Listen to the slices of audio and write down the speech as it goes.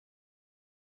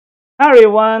Hi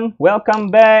everyone, welcome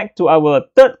back to our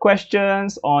third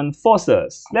questions on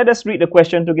forces. Let us read the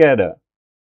question together.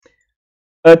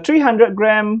 A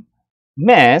 300-gram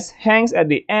mass hangs at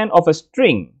the end of a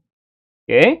string.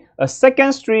 Okay, a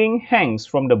second string hangs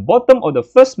from the bottom of the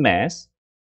first mass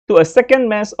to a second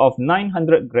mass of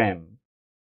 900 grams.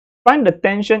 Find the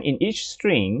tension in each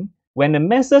string when the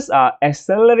masses are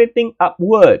accelerating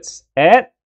upwards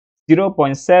at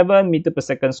 0.7 meter per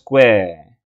second square.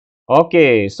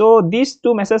 Okay, so these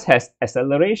two masses has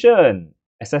acceleration.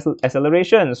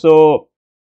 So,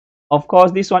 of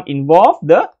course, this one involves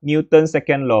the Newton's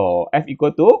second law, F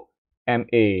equal to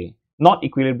ma. Not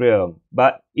equilibrium,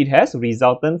 but it has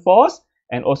resultant force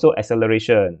and also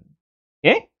acceleration.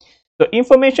 Okay, so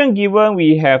information given,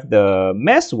 we have the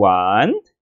mass 1,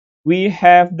 we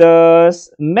have the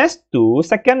mass 2,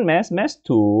 second mass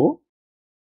 2,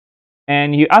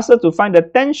 and you ask us to find the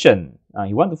tension.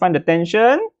 You want to find the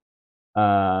tension.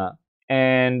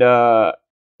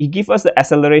 He gives us the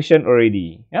acceleration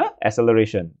already. Yeah,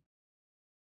 acceleration.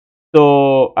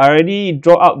 So I already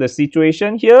draw out the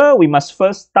situation here. We must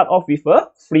first start off with a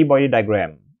free body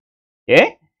diagram.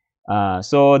 Okay.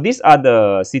 So these are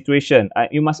the situation.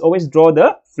 You must always draw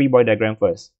the free body diagram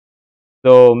first.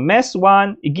 So mass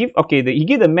 1, he give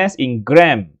the mass in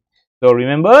gram. So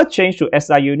remember, change to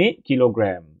SI unit,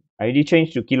 kilogram. I already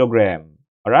changed to kilogram.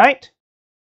 All right.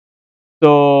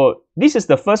 So this is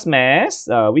the first mass,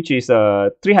 which is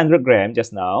 300 grams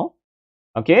just now.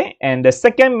 Okay, and the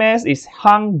second mass is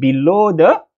hung below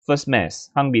the first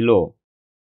mass, hung below.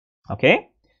 Okay,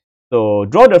 so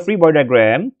draw the free body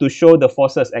diagram to show the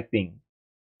forces acting.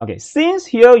 Okay, since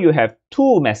here you have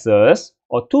two masses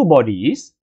or two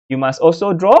bodies, you must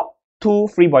also draw two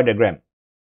free body diagram.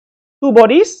 Two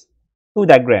bodies, two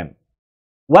diagram.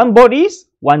 One bodies,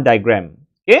 one diagram.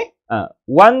 Okay.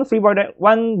 One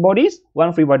bodies,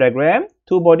 one free body diagram.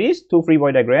 Two bodies, two free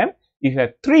body diagram. If you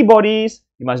have three bodies,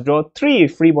 you must draw three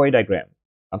free body diagram.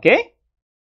 Okay.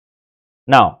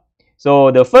 Now, so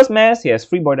the first mass has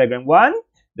free body diagram 1.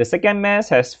 The second mass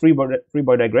has free body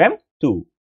diagram 2.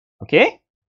 Okay.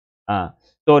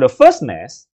 So the first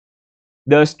mass,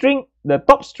 the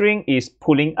top string is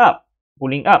pulling up.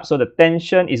 So the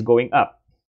tension is going up.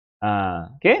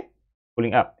 Okay,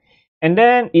 pulling up. And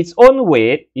then its own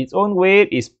weight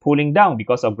is pulling down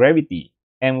because of gravity,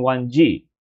 m1g.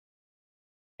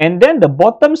 And then the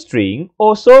bottom string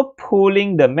also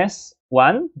pulling the mass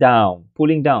 1 down,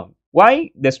 pulling down.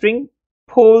 Why the string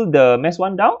pull the mass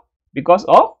 1 down? Because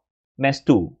of mass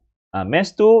 2.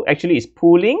 Mass 2 actually is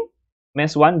pulling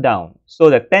mass 1 down.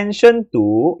 So the tension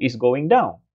 2 is going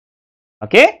down.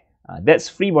 Okay, that's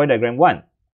free body diagram 1.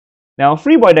 Now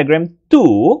free body diagram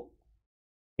 2,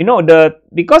 you know,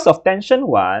 because of tension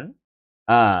 1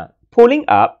 pulling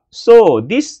up, so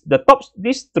this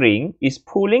string is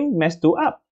pulling mass 2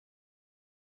 up.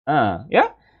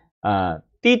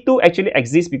 T2 actually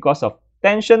exists because of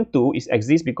tension 2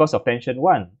 exists because of tension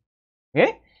 1.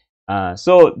 Okay,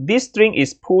 so this string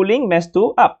is pulling mass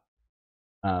 2 up.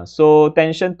 So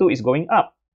tension 2 is going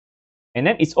up, and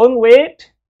then its own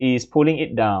weight is pulling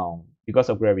it down because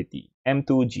of gravity,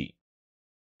 m2g.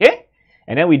 Okay.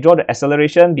 And then we draw the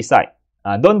acceleration beside.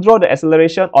 Don't draw the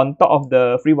acceleration on top of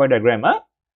the free body diagram.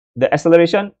 The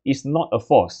acceleration is not a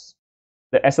force.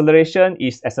 The acceleration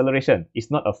is acceleration.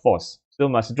 It's not a force. So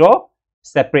must draw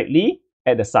separately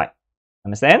at the side.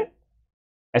 Understand?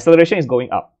 Acceleration is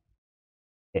going up.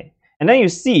 Okay. And then you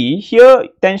see here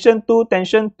tension 2,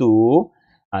 tension 2.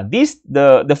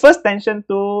 The first tension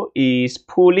 2 is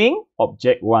pulling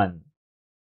object 1.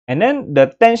 And then the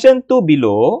tension 2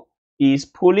 below is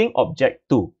pulling object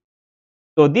 2.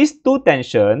 So these two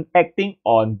tension acting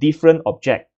on different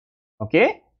object.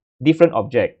 Okay, different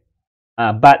object.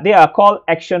 But they are called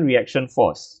action-reaction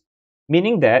force.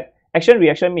 Meaning that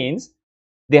action-reaction means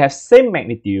they have same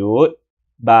magnitude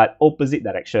but opposite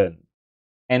direction.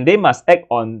 And they must act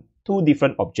on two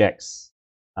different objects.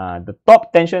 The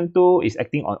top tension 2 is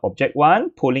acting on object 1,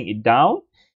 pulling it down.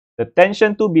 The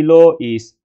tension 2 below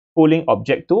is pulling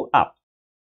object 2 up.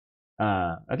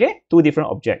 Okay, two different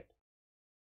objects.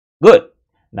 Good.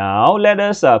 Now let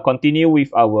us continue with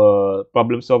our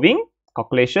problem solving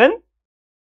calculation.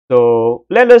 So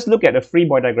let us look at the free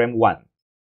body diagram 1.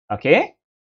 Okay,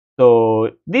 so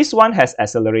this one has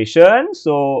acceleration.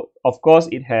 So of course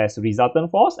it has resultant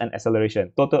force and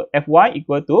acceleration. Total Fy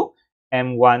equal to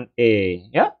m1a.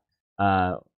 Yeah,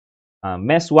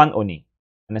 mass 1 only.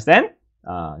 Understand?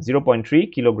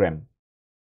 0.3 kilogram.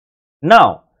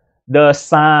 Now the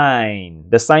sign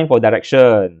for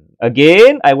direction.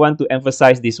 Again, I want to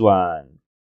emphasize this one.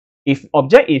 If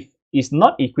object is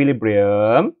not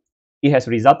equilibrium, it has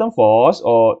resultant force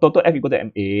or total F equal to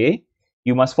ma,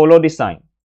 you must follow this sign.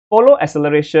 Follow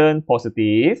acceleration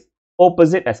positive,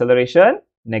 opposite acceleration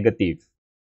negative.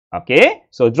 Okay,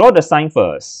 so draw the sign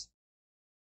first.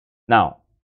 Now,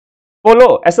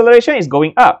 follow acceleration is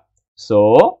going up.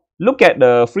 So look at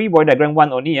the free body diagram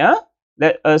 1 only.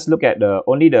 Let us look at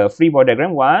only the free body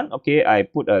diagram 1. Okay, I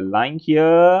put a line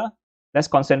here. Let's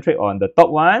concentrate on the top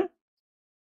one.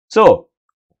 So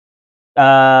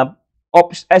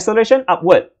acceleration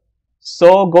upward.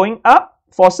 So going up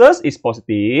forces is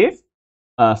positive.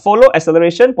 Follow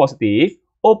acceleration positive.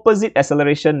 Opposite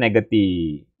acceleration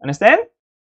negative. Understand?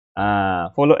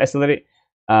 Follow acceleration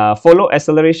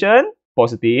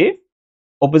positive.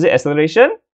 Opposite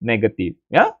acceleration negative.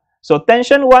 Yeah. So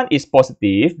tension 1 is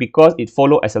positive because it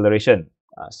follow acceleration.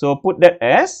 So put that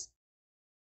as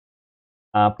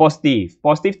positive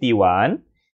T1,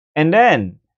 and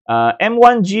then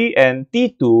M1G and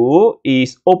T2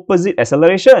 is opposite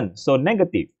acceleration, so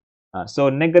negative. So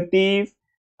negative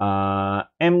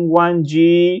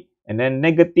M1G and then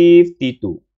negative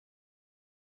T2.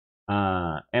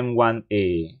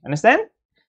 M1A. Understand?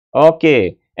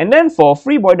 Okay. And then for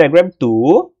free body diagram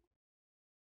 2,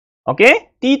 okay,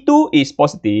 T2 is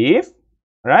positive,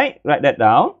 right? Write that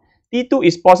down. T2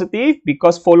 is positive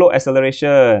because follow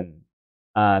acceleration.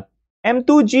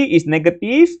 M2G is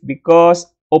negative because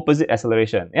opposite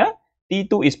acceleration. Yeah,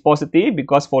 T2 is positive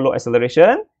because follow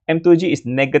acceleration. M2G is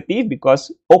negative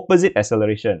because opposite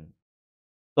acceleration.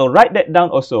 So write that down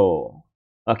also.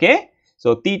 Okay,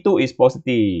 so T2 is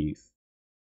positive.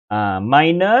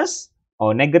 Minus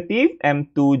or negative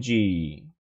M2G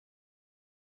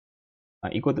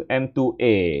equal to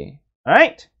M2A.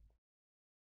 Alright?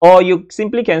 Or you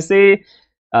simply can say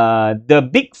the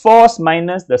big force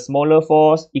minus the smaller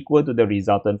force equal to the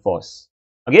resultant force.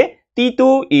 Okay?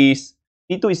 T2 is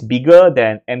bigger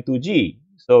than M2G.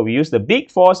 So we use the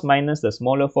big force minus the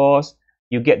smaller force,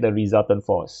 you get the resultant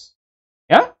force.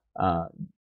 Yeah?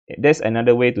 That's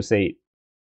another way to say it.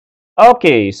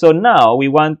 Okay, so now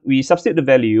we substitute the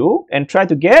value and try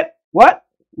to get what?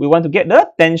 We want to get the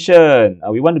tension.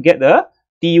 We want to get the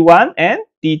T1 and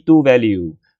T2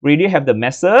 value. We already have the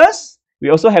masses. We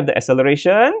also have the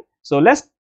acceleration. So let's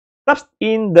substitute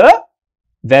in the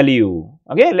value.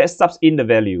 Okay, let's substitute in the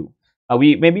value.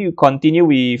 Maybe we continue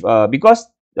with because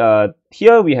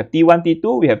here we have T1,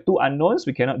 T2. We have two unknowns.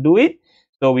 We cannot do it.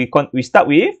 So we start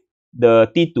with the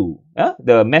T2.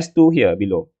 The mass 2 here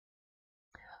below.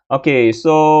 Okay,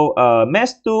 so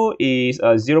mass 2 is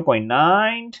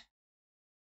 0.9.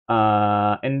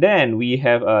 And then we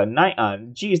have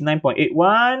G is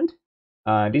 9.81.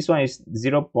 This one is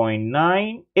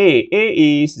 0.9. A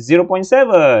is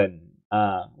 0.7.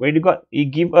 Where you got?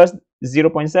 It give us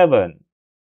 0.7.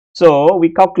 So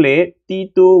we calculate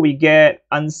T2. We get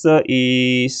answer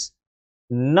is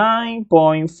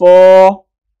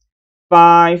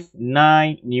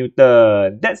 9.459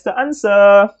 Newton. That's the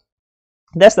answer.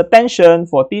 That's the tension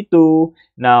for T2.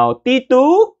 Now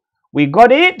T2, we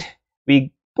got it.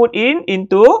 We put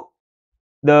into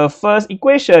the first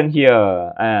equation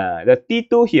here, the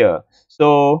T2 here.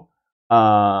 So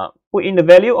put in the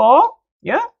value of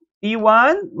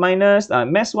T1 minus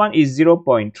mass 1 is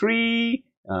 0.3,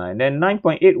 and then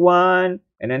 9.81,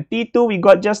 and then T2 we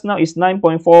got just now is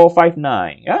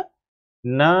 9.459.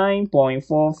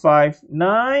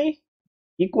 9.459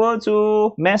 equal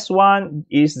to mass 1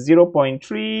 is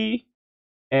 0.3,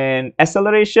 and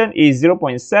acceleration is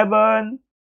 0.7,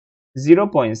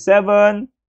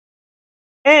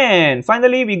 and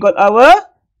finally we got our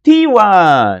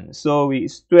T1. So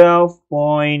it's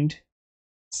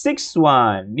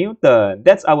 12.61 Newton.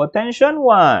 That's our tension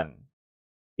 1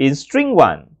 in string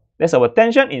 1. That's our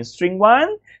tension in string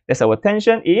 1. That's our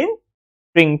tension in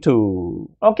string 2.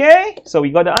 Okay, so we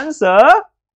got the answer.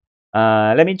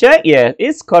 Let me check. Yes,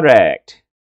 it's correct.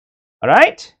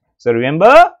 Alright, so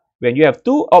remember, when you have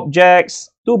two objects,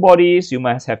 two bodies, you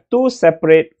must have two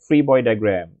separate free body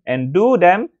diagrams and do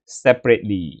them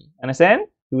separately. Understand?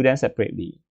 Do them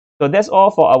separately. So that's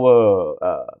all for our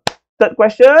third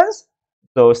questions.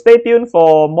 So stay tuned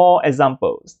for more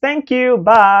examples. Thank you.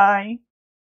 Bye.